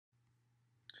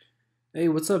Hey,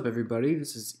 what's up everybody?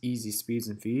 This is Easy Speeds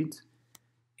and Feeds,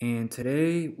 and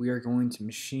today we are going to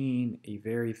machine a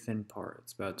very thin part.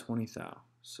 It's about 20 thou.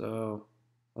 So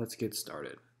let's get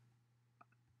started.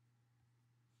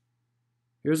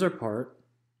 Here's our part.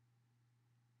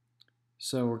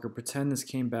 So we're going to pretend this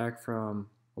came back from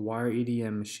a wire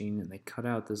EDM machine and they cut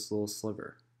out this little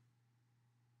sliver.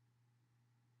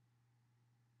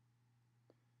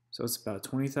 So it's about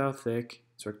 20 thou thick,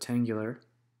 it's rectangular,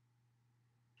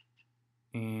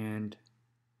 and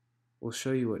we'll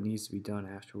show you what needs to be done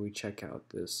after we check out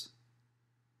this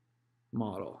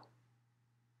model.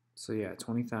 So yeah,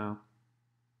 20 thou,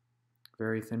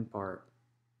 very thin part,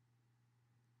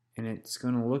 and it's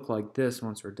going to look like this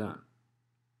once we're done.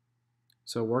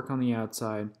 So work on the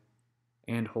outside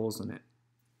and holes in it.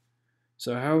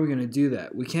 So how are we going to do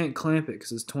that? We can't clamp it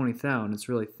because it's 20 thou and it's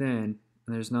really thin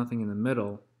and there's nothing in the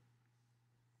middle,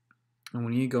 and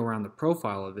we need to go around the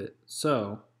profile of it.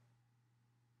 So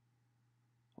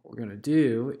what we're going to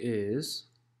do is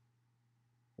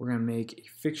we're going to make a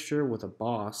fixture with a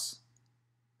boss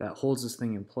that holds this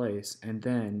thing in place, and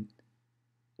then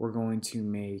we're going to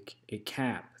make a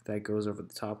cap that goes over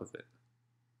the top of it.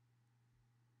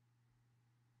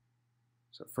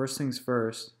 So first things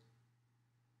first,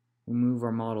 we move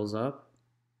our models up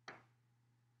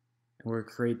and we're going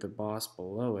to create the boss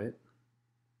below it.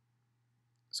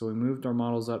 So we moved our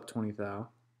models up 20 thou.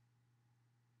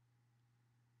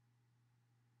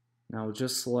 Now we'll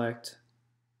just select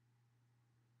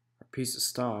our piece of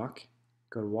stock,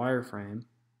 go to wireframe,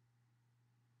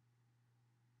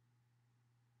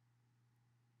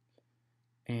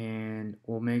 and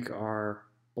we'll make our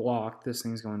block this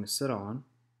thing's going to sit on.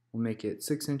 We'll make it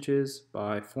 6 inches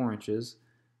by 4 inches.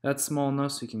 That's small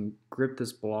enough so you can grip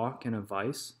this block in a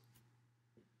vise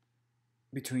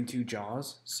between two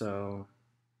jaws. So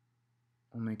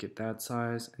we'll make it that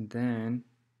size, and then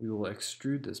we will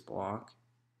extrude this block,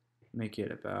 make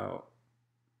it about,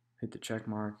 hit the check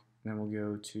mark, and then we'll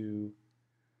go to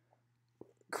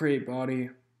create body.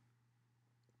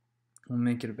 We'll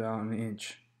make it about 1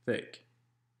 inch thick.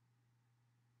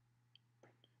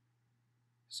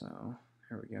 So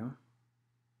here we go.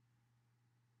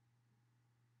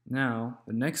 Now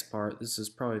the next part, this is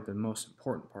probably the most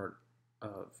important part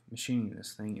of machining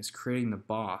this thing, is creating the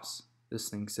boss this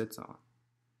thing sits on.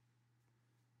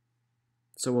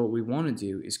 So what we want to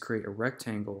do is create a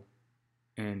rectangle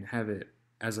and have it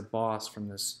as a boss from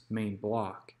this main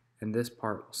block, and this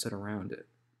part will sit around it.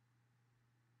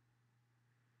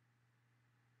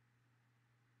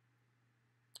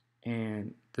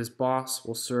 And this boss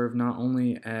will serve not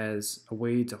only as a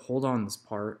way to hold on this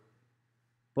part,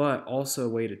 but also a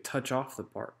way to touch off the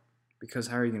part, because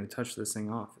how are you going to touch this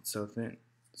thing off? It's so thin.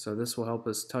 So this will help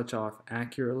us touch off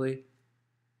accurately,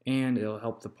 and it'll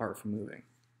help the part from moving.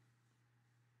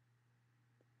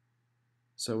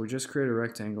 So we just create a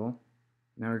rectangle.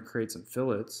 Now we create some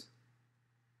fillets.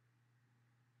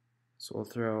 So we'll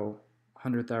throw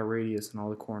 100 thou radius in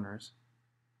all the corners,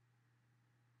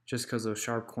 just because those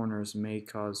sharp corners may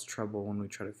cause trouble when we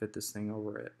try to fit this thing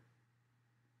over it.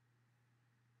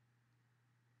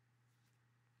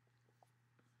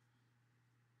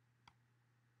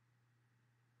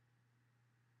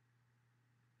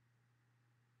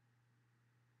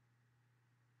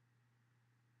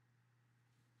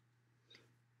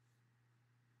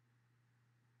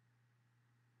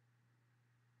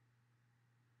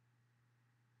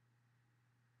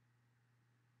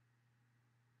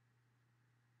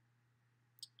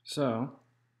 So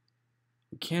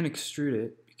we can't extrude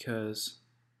it because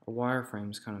a wireframe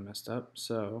is kind of messed up.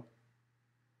 So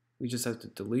we just have to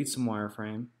delete some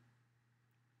wireframe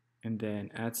and then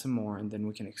add some more, and then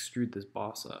we can extrude this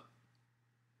boss up.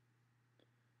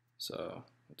 So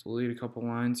we'll delete a couple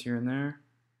lines here and there.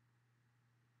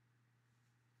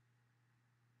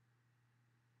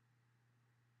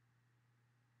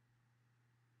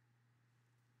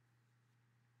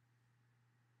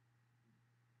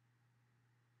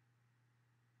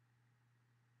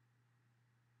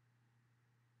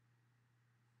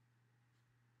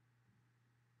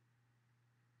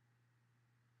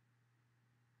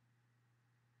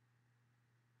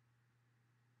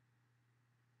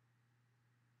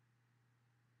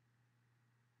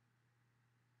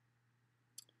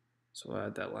 So we'll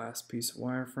add that last piece of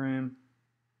wireframe.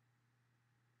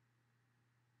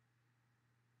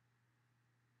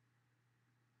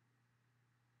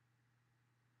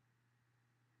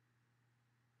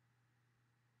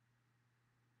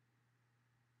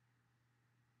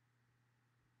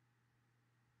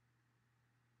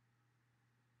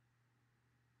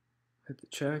 Hit the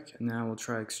check, and now we'll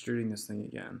try extruding this thing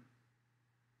again.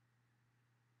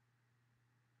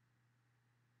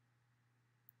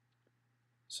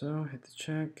 So hit the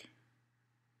check.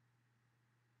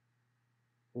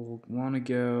 We'll want to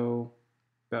go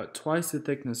about twice the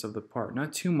thickness of the part,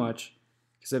 not too much,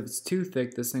 because if it's too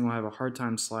thick, this thing will have a hard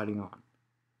time sliding on.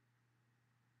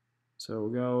 So we'll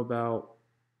go about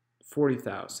 40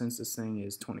 thou since this thing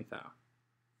is 20 thou.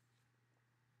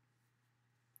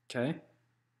 Okay,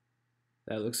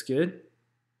 that looks good.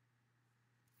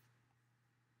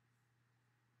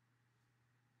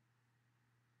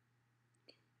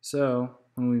 So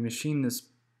when we machine this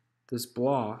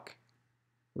block,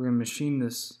 we're going to machine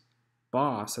this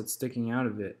boss that's sticking out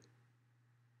of it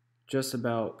just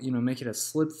about, make it a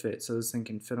slip fit so this thing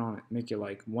can fit on it. Make it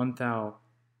like 1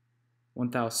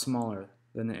 thou smaller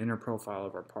than the inner profile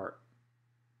of our part.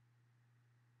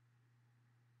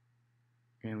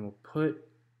 And we'll put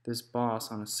this boss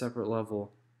on a separate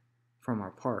level from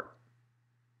our part.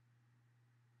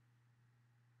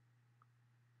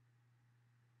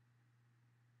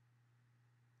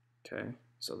 Okay,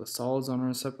 so the solid's on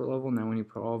a separate level. Now we need to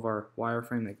put all of our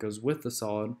wireframe that goes with the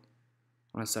solid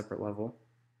on a separate level.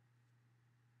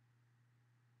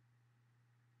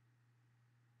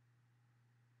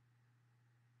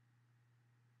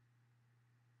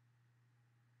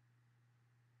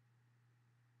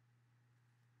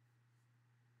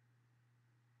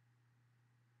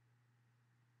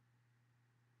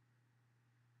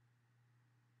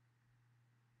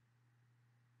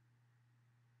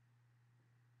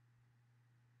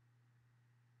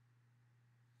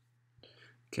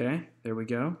 Okay, there we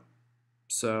go.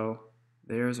 So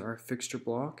there's our fixture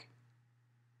block.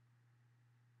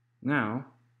 Now,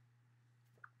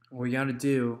 what we got to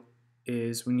do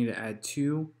is we need to add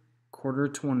 2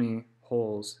 1/4-20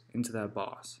 holes into that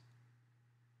boss.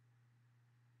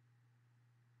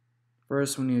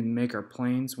 First, we need to make our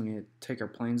planes. We need to take our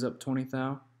planes up 20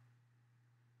 thou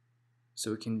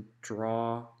so we can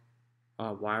draw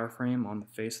a wireframe on the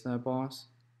face of that boss.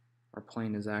 Our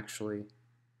plane is actually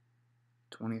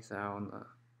 20 thou in the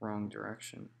wrong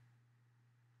direction.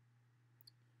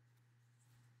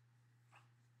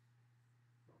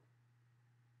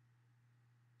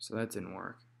 So that didn't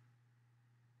work.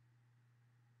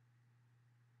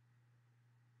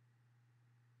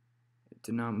 It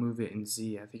did not move it in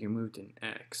Z. I think it moved in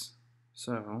X.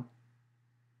 So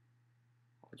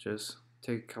I'll just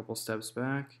take a couple steps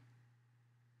back.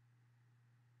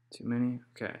 Too many?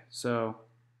 Okay, so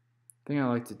the thing I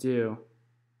like to do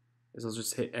is I'll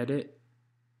just hit edit,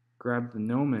 grab the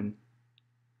gnomon,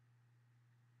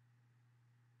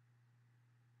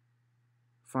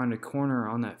 find a corner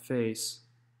on that face,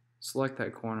 select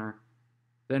that corner,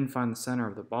 then find the center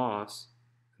of the boss,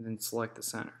 and then select the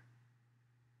center.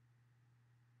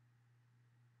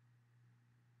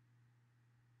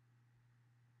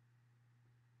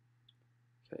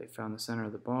 Okay, found the center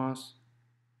of the boss.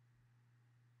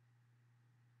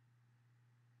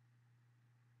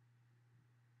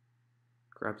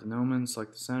 Grab the gnomon,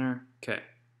 select the center. Okay.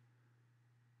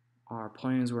 Our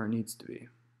plane is where it needs to be.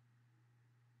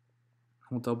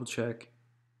 We'll double check.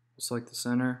 We'll select the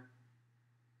center.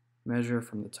 Measure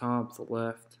from the top, the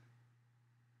left,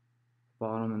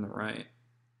 bottom, and the right.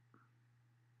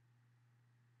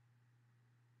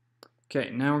 Okay,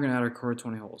 now we're going to add our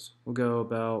 1/4-20 holes. We'll go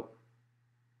about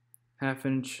 1/2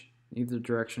 inch in either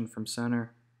direction from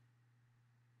center.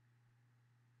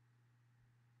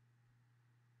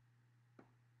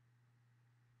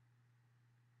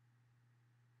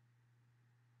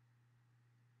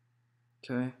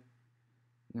 Okay,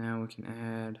 now we can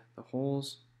add the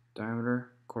holes,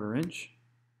 diameter 1/4 inch.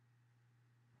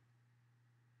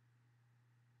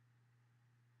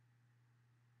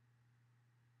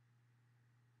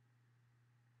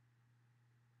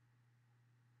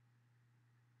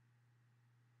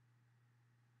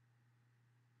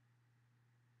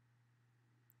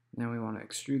 Now we want to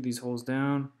extrude these holes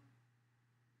down.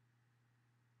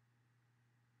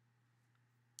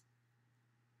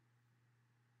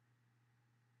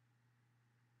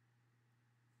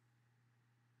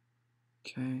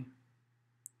 Okay.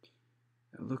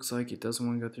 It looks like it doesn't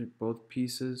want to go through both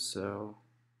pieces, so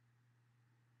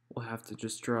we'll have to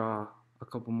just draw a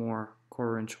couple more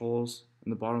 1/4 inch holes in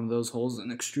the bottom of those holes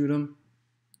and extrude them,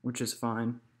 which is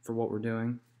fine for what we're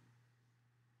doing.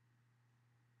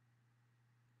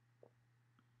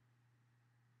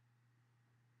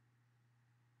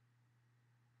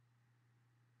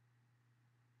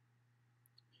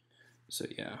 So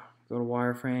yeah, go to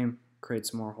wireframe, create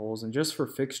some more holes, and just for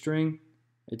fixturing,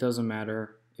 it doesn't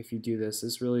matter if you do this.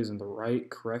 This really isn't the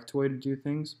correct way to do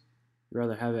things. You'd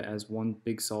rather have it as one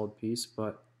big solid piece,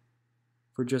 but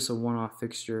for just a one-off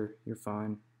fixture, you're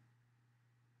fine.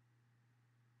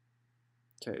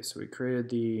 Okay, so we created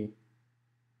the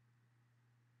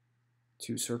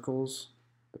 2 circles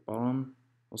at the bottom.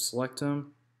 We'll select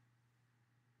them.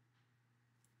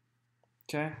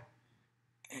 Okay.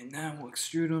 And now we'll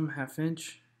extrude them 1/2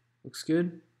 inch. Looks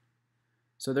good.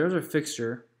 So there's our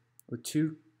fixture with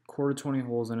 2 1/4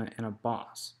 holes in it and a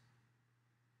boss.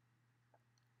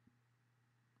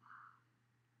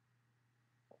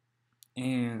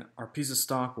 And our piece of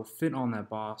stock will fit on that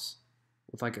boss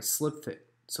with like a slip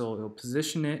fit. So it'll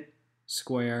position it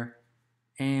square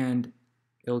and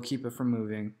it'll keep it from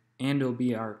moving, and it'll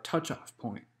be our touch off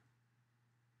point.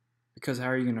 Because how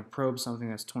are you going to probe something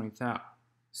that's 20 thou?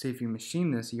 Say if you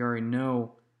machine this, you already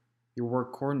know your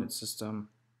work coordinate system,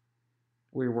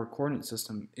 where your work coordinate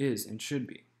system is and should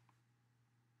be.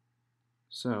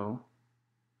 So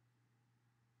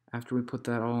after we put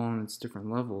that all on its different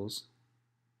levels,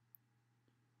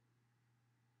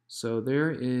 so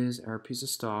there is our piece of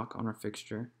stock on our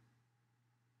fixture.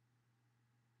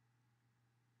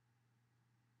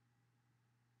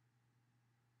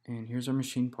 And here's our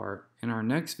machine part. In our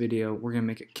next video, we're going to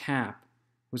make a cap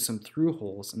with some through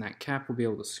holes, and that cap will be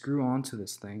able to screw onto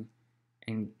this thing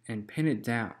and pin it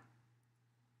down.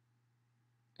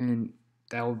 And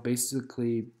that will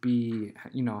basically be,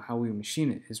 how we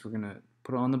machine it, is we're going to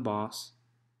put it on the boss,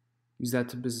 use that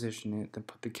to position it, then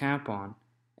put the cap on,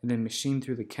 and then machine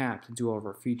through the cap to do all of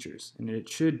our features. And it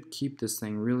should keep this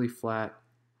thing really flat,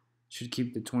 should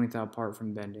keep the 20 thou part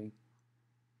from bending,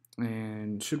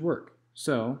 and should work.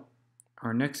 So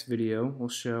our next video will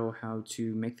show how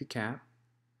to make the cap.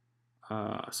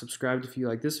 Subscribe if you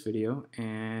like this video,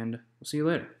 and we'll see you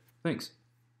later. Thanks.